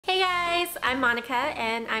guys, I'm Monica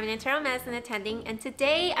and I'm an internal medicine attending, and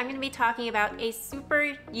today I'm going to be talking about a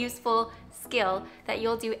super useful skill that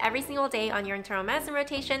you'll do every single day on your internal medicine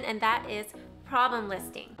rotation, and that is problem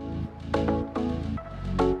listing.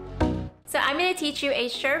 So I'm going to teach you a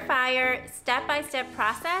surefire step-by-step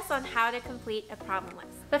process on how to complete a problem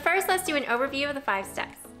list. But first, let's do an overview of the 5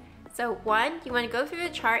 steps. So 1, you want to go through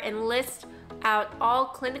the chart and list out all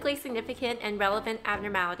clinically significant and relevant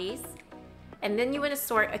abnormalities. And then you want to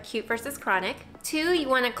sort acute versus chronic. 2, you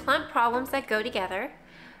want to clump problems that go together.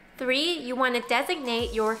 3, you want to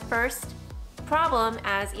designate your first problem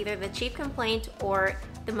as either the chief complaint or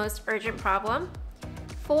the most urgent problem.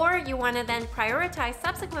 4, you want to then prioritize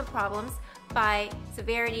subsequent problems by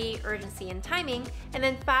severity, urgency, and timing. And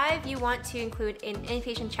then 5, you want to include an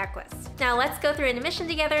inpatient checklist. Now let's go through an admission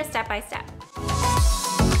together step by step.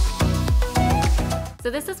 So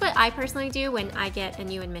this is what I personally do when I get a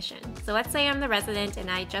new admission. So let's say I'm the resident and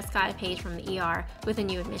I just got a page from the ER with a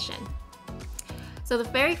new admission. So the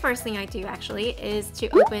very first thing I do actually is to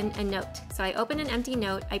open a note. So I open an empty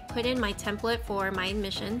note, I put in my template for my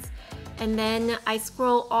admissions, and then I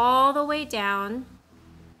scroll all the way down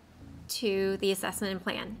to the assessment and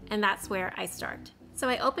plan, and that's where I start. So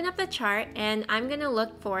I open up the chart and I'm gonna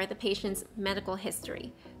look for the patient's medical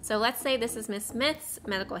history. So let's say this is Miss Smith's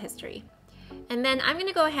medical history. And then I'm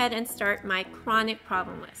gonna go ahead and start my chronic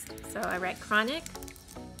problem list. So I write chronic,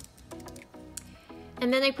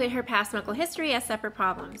 and then I put her past medical history as separate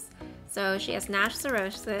problems. So she has NASH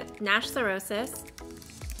cirrhosis,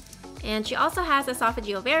 and she also has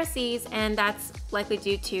esophageal varices, and that's likely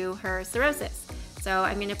due to her cirrhosis. So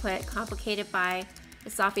I'm gonna put complicated by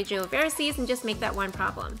esophageal varices and just make that one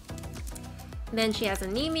problem. And then she has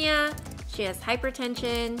anemia, she has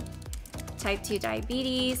hypertension, type 2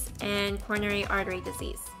 diabetes, and coronary artery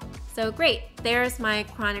disease. So great, there's my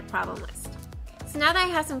chronic problem list. So now that I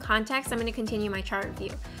have some context, I'm going to continue my chart review.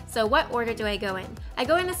 So what order do I go in? I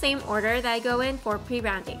go in the same order that I go in for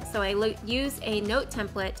pre-rounding. So I use a note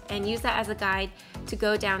template and use that as a guide to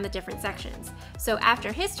go down the different sections. So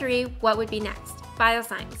after history, what would be next? Vital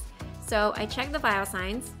signs. So I check the vital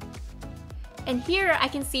signs, and here I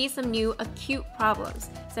can see some new acute problems.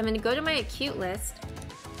 So I'm going to go to my acute list,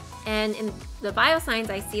 and in the vital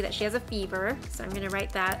signs, I see that she has a fever, so I'm going to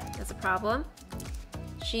write that as a problem.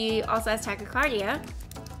 She also has tachycardia.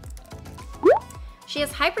 She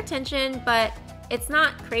has hypertension, but it's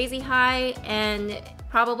not crazy high and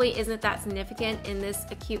probably isn't that significant in this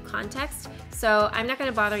acute context, so I'm not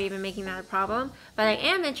going to bother even making that a problem, but I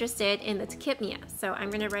am interested in the tachypnea, so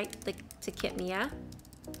I'm going to write the tachypnea.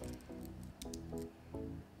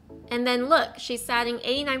 And then look, she's satting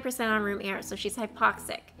 89% on room air, so she's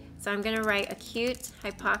hypoxic. So I'm going to write acute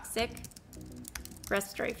hypoxic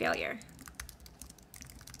respiratory failure.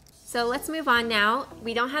 So let's move on now.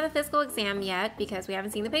 We don't have a physical exam yet because we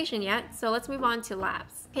haven't seen the patient yet, so let's move on to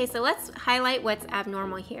labs. Okay, so let's highlight what's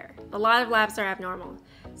abnormal here. A lot of labs are abnormal.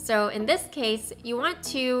 So in this case, you want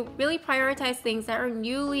to really prioritize things that are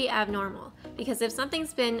newly abnormal, because if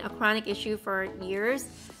something's been a chronic issue for years,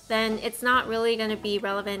 then it's not really going to be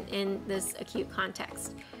relevant in this acute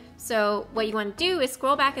context. So what you want to do is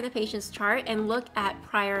scroll back in the patient's chart and look at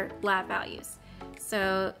prior lab values.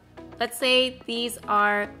 So let's say these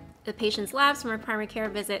are the patient's labs from her primary care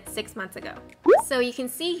visit 6 months ago. So you can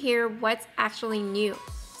see here what's actually new.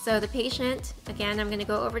 So the patient, again, I'm going to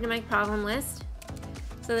go over to my problem list.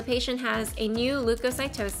 So the patient has a new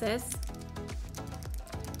leukocytosis,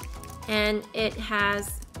 and it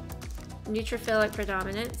has neutrophilic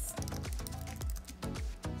predominance.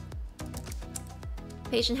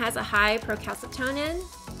 Patient has a high procalcitonin.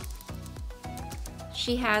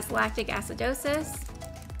 She has lactic acidosis.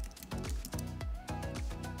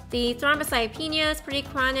 The thrombocytopenia is pretty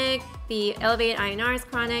chronic. The elevated INR is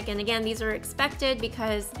chronic, and again, these are expected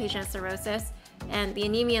because the patient has cirrhosis, and the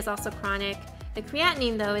anemia is also chronic. The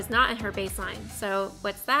creatinine, though, is not at her baseline. So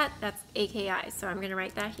what's that? That's AKI. So I'm going to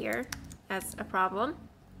write that here as a problem.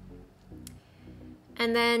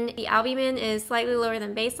 And then the albumin is slightly lower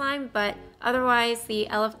than baseline, but otherwise the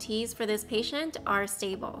LFTs for this patient are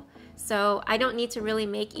stable. So I don't need to really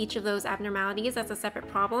make each of those abnormalities as a separate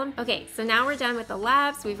problem. Okay, so now we're done with the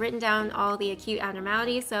labs. We've written down all the acute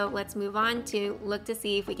abnormalities, so let's move on to look to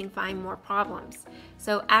see if we can find more problems.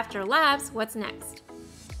 So after labs, what's next?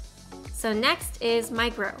 So next is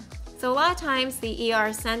micro. So a lot of times the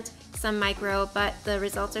ER sent some micro, but the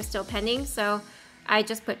results are still pending, so I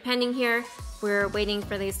just put pending here. We're waiting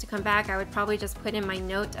for these to come back. I would probably just put in my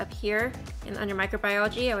note up here, and under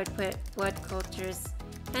microbiology, I would put blood cultures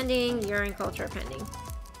pending, urine culture pending.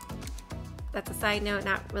 That's a side note,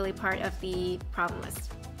 not really part of the problem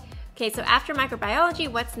list. Okay, so after microbiology,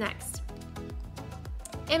 what's next?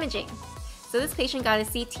 Imaging. So this patient got a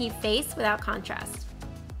CT face without contrast.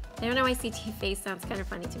 I don't know why CT face sounds kind of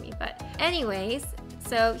funny to me, but anyways,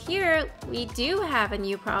 so here we do have a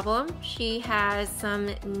new problem. She has some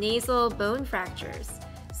nasal bone fractures.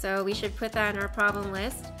 So we should put that in our problem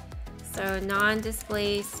list. So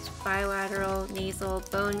non-displaced bilateral nasal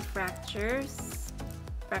bone fractures,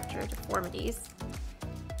 fracture deformities.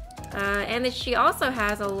 And that she also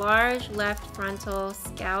has a large left frontal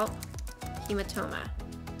scalp hematoma.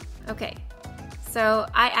 Okay, so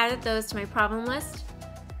I added those to my problem list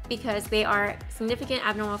because they are significant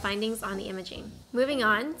abnormal findings on the imaging. Moving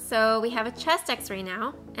on, so we have a chest x-ray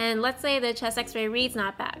now, and let's say the chest x-ray read's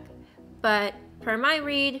not bad, but per my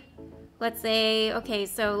read, let's say, okay,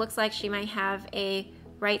 so it looks like she might have a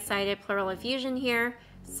right-sided pleural effusion here,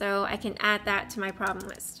 so I can add that to my problem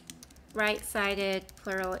list. Right-sided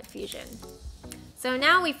pleural effusion. So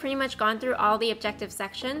now we've pretty much gone through all the objective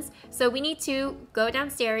sections, so we need to go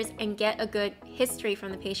downstairs and get a good history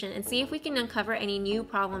from the patient and see if we can uncover any new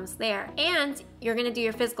problems there. And you're gonna do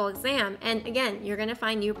your physical exam, and again, you're gonna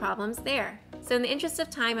find new problems there. So in the interest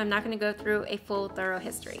of time, I'm not gonna go through a full thorough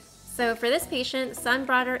history. So for this patient, son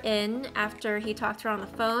brought her in after he talked to her on the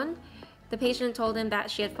phone. The patient told him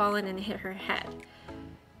that she had fallen and hit her head.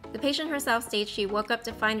 The patient herself states she woke up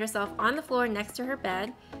to find herself on the floor next to her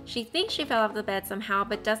bed. She thinks she fell off the bed somehow,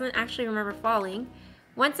 but doesn't actually remember falling.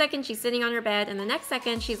 1 second she's sitting on her bed, and the next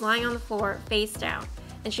second she's lying on the floor face down,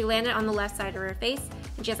 and she landed on the left side of her face,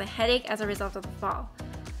 and she has a headache as a result of the fall.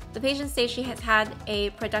 The patient states she has had a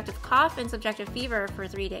productive cough and subjective fever for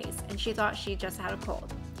 3 days, and she thought she just had a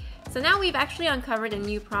cold. So now we've actually uncovered a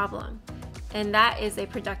new problem, and that is a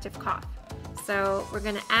productive cough. So we're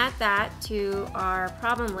going to add that to our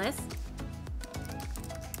problem list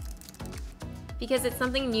because it's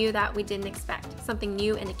something new that we didn't expect, something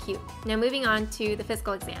new and acute. Now moving on to the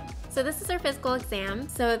physical exam. So this is her physical exam.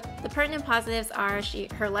 So the pertinent positives are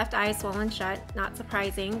her left eye is swollen shut, not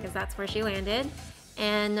surprising because that's where she landed.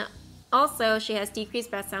 And also she has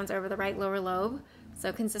decreased breath sounds over the right lower lobe,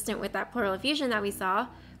 so consistent with that pleural effusion that we saw.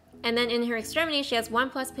 And then in her extremity, she has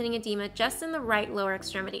 1+ pitting edema just in the right lower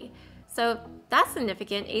extremity. So that's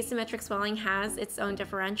significant. Asymmetric swelling has its own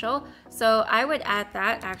differential, so I would add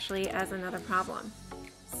that actually as another problem.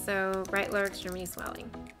 So right lower extremity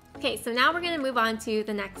swelling. Okay, so now we're going to move on to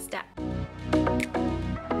the next step.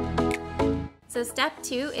 So step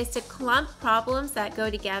 2 is to clump problems that go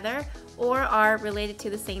together or are related to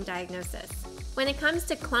the same diagnosis. When it comes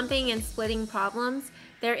to clumping and splitting problems,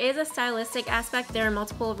 there is a stylistic aspect. There are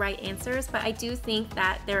multiple right answers, but I do think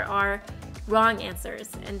that there are wrong answers,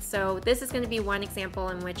 and so this is going to be one example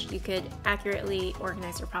in which you could accurately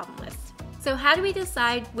organize your problem list. So how do we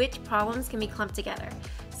decide which problems can be clumped together?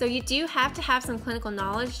 So you do have to have some clinical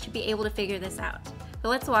knowledge to be able to figure this out, but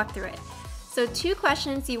let's walk through it. So 2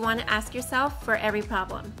 questions you want to ask yourself for every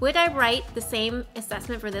problem. Would I write the same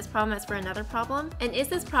assessment for this problem as for another problem? And is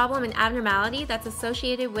this problem an abnormality that's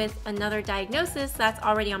associated with another diagnosis that's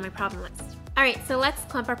already on my problem list? All right, so let's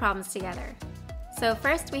clump our problems together. So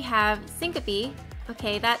first we have syncope.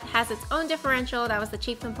 Okay, that has its own differential. That was the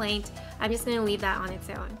chief complaint. I'm just going to leave that on its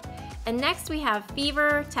own. And next we have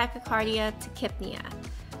fever, tachycardia, tachypnea.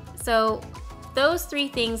 So those 3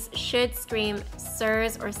 things should scream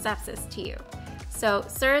SIRS or sepsis to you. So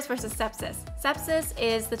SIRS versus sepsis. Sepsis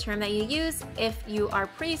is the term that you use if you are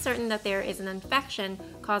pretty certain that there is an infection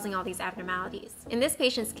causing all these abnormalities. In this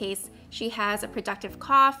patient's case, she has a productive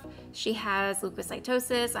cough, she has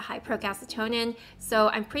leukocytosis, a high procalcitonin, so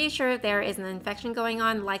I'm pretty sure there is an infection going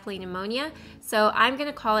on, likely pneumonia, so I'm going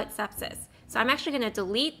to call it sepsis. So I'm actually going to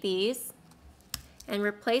delete these and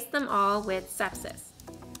replace them all with sepsis.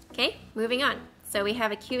 Okay, moving on. So we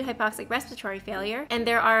have acute hypoxic respiratory failure, and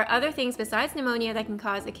there are other things besides pneumonia that can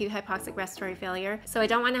cause acute hypoxic respiratory failure. So I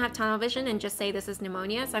don't want to have tunnel vision and just say this is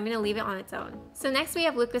pneumonia, so I'm going to leave it on its own. So next we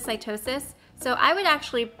have leukocytosis. So I would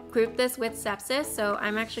actually group this with sepsis, so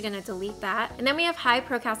I'm actually going to delete that. And then we have high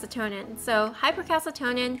procalcitonin. So high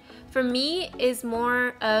procalcitonin for me is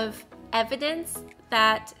more of evidence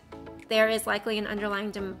that there is likely an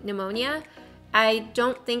underlying pneumonia. I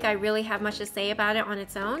don't think I really have much to say about it on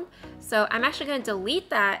its own. So I'm actually going to delete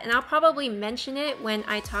that, and I'll probably mention it when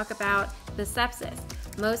I talk about the sepsis.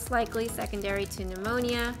 Most likely secondary to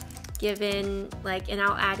pneumonia, given and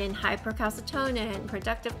I'll add in high procalcitonin,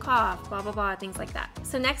 productive cough, blah, blah, blah, things like that.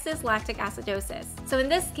 So next is lactic acidosis. So in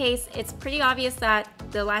this case, it's pretty obvious that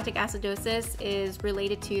the lactic acidosis is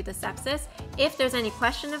related to the sepsis. If there's any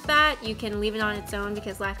question of that, you can leave it on its own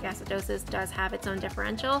because lactic acidosis does have its own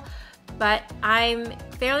differential. But I'm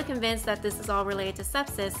fairly convinced that this is all related to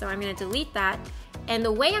sepsis, so I'm going to delete that. And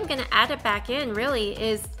the way I'm going to add it back in really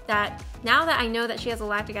is that now that I know that she has a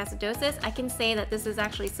lactic acidosis, I can say that this is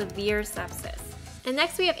actually severe sepsis. And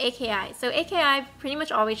next we have AKI. So AKI pretty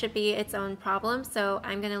much always should be its own problem, so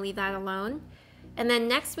I'm going to leave that alone. And then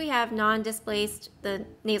next we have non-displaced, the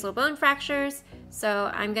nasal bone fractures.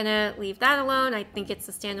 So I'm gonna leave that alone. I think it's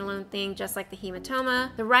a standalone thing, just like the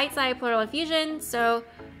hematoma. The right side pleural effusion. So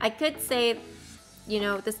I could say, you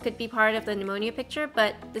know, this could be part of the pneumonia picture,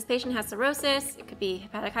 but this patient has cirrhosis. It could be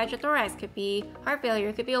hepatic hydrothorax, could be heart failure,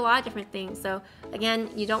 it could be a lot of different things. So again,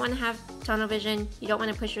 you don't want to have tunnel vision. You don't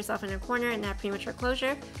want to push yourself in a corner and have premature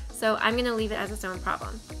closure. So I'm gonna leave it as its own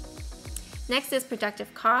problem. Next is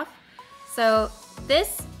productive cough. So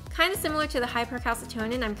this, kind of similar to the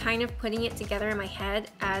hypercalcitonin, I'm kind of putting it together in my head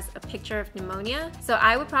as a picture of pneumonia. So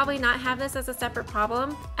I would probably not have this as a separate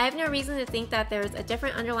problem. I have no reason to think that there's a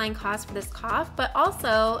different underlying cause for this cough, but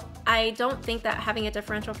also I don't think that having a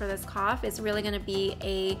differential for this cough is really going to be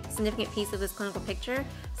a significant piece of this clinical picture.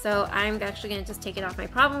 So I'm actually going to just take it off my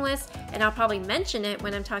problem list, and I'll probably mention it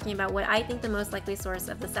when I'm talking about what I think the most likely source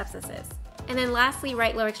of the sepsis is. And then lastly,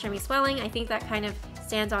 right lower extremity swelling. I think that kind of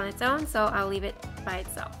stands on its own, so I'll leave it by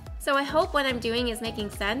itself. So I hope what I'm doing is making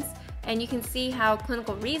sense, and you can see how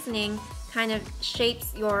clinical reasoning kind of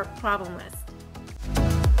shapes your problem list.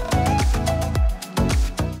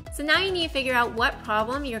 So now you need to figure out what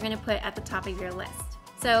problem you're going to put at the top of your list.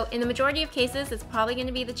 So in the majority of cases, it's probably going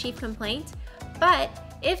to be the chief complaint, but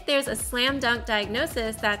if there's a slam dunk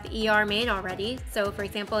diagnosis that the ER made already, so for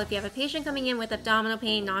example, if you have a patient coming in with abdominal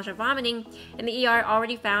pain, nausea, vomiting, and the ER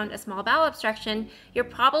already found a small bowel obstruction, you're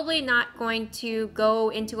probably not going to go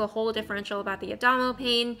into a whole differential about the abdominal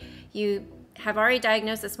pain. You have already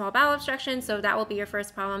diagnosed a small bowel obstruction, so that will be your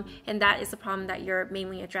first problem, and that is the problem that you're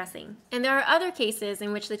mainly addressing. And there are other cases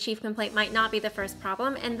in which the chief complaint might not be the first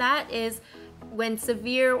problem, and that is when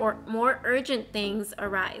severe or more urgent things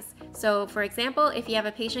arise. So for example, if you have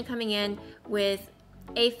a patient coming in with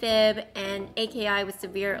AFib and AKI with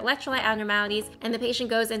severe electrolyte abnormalities, and the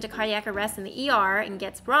patient goes into cardiac arrest in the ER and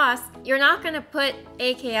gets ROS, you're not going to put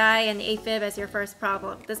AKI and AFib as your first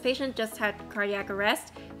problem. This patient just had cardiac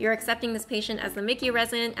arrest. You're accepting this patient as the MICU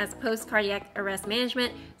resident, as post-cardiac arrest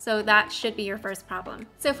management, so that should be your first problem.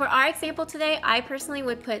 So for our example today, I personally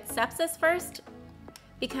would put sepsis first,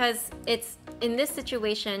 because it's, in this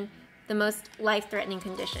situation, the most life-threatening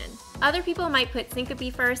condition. Other people might put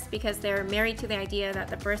syncope first because they're married to the idea that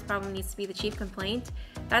the first problem needs to be the chief complaint.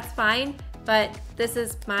 That's fine, but this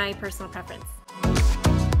is my personal preference.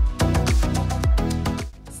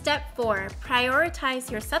 Step 4,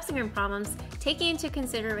 prioritize your subsequent problems, taking into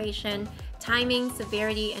consideration timing,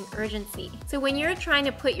 severity, and urgency. So when you're trying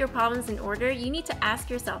to put your problems in order, you need to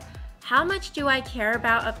ask yourself, how much do I care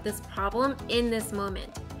about of this problem in this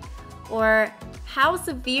moment? Or how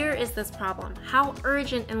severe is this problem? How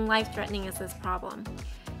urgent and life-threatening is this problem?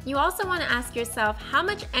 You also want to ask yourself, how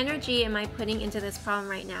much energy am I putting into this problem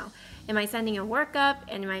right now? Am I sending a workup,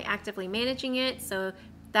 and am I actively managing it? So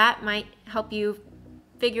that might help you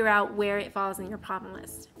figure out where it falls in your problem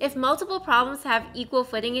list. If multiple problems have equal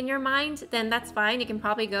footing in your mind, then that's fine. You can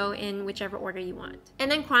probably go in whichever order you want.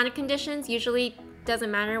 And then chronic conditions usually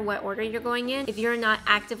doesn't matter what order you're going in. If you're not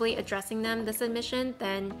actively addressing them this admission,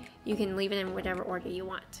 then you can leave it in whatever order you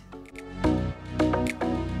want.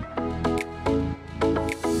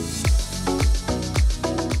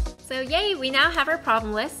 So yay, we now have our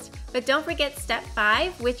problem list, but don't forget step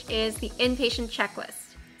 5, which is the inpatient checklist.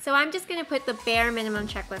 So I'm just gonna put the bare minimum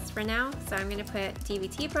checklist for now. So I'm gonna put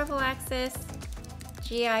DVT prophylaxis,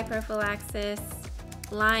 GI prophylaxis,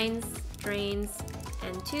 lines, drains,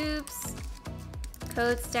 and tubes,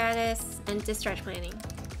 code status, and discharge planning.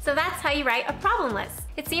 So that's how you write a problem list.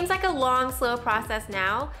 It seems like a long, slow process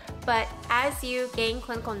now, but as you gain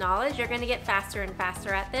clinical knowledge, you're gonna get faster and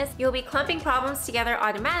faster at this. You'll be clumping problems together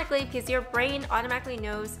automatically because your brain automatically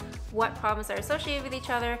knows what problems are associated with each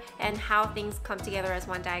other and how things come together as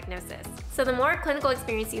one diagnosis. So the more clinical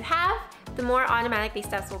experience you have, the more automatic these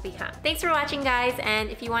steps will become. Thanks for watching, guys, and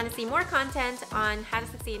if you want to see more content on how to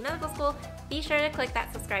succeed in medical school, be sure to click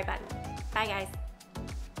that subscribe button. Bye, guys.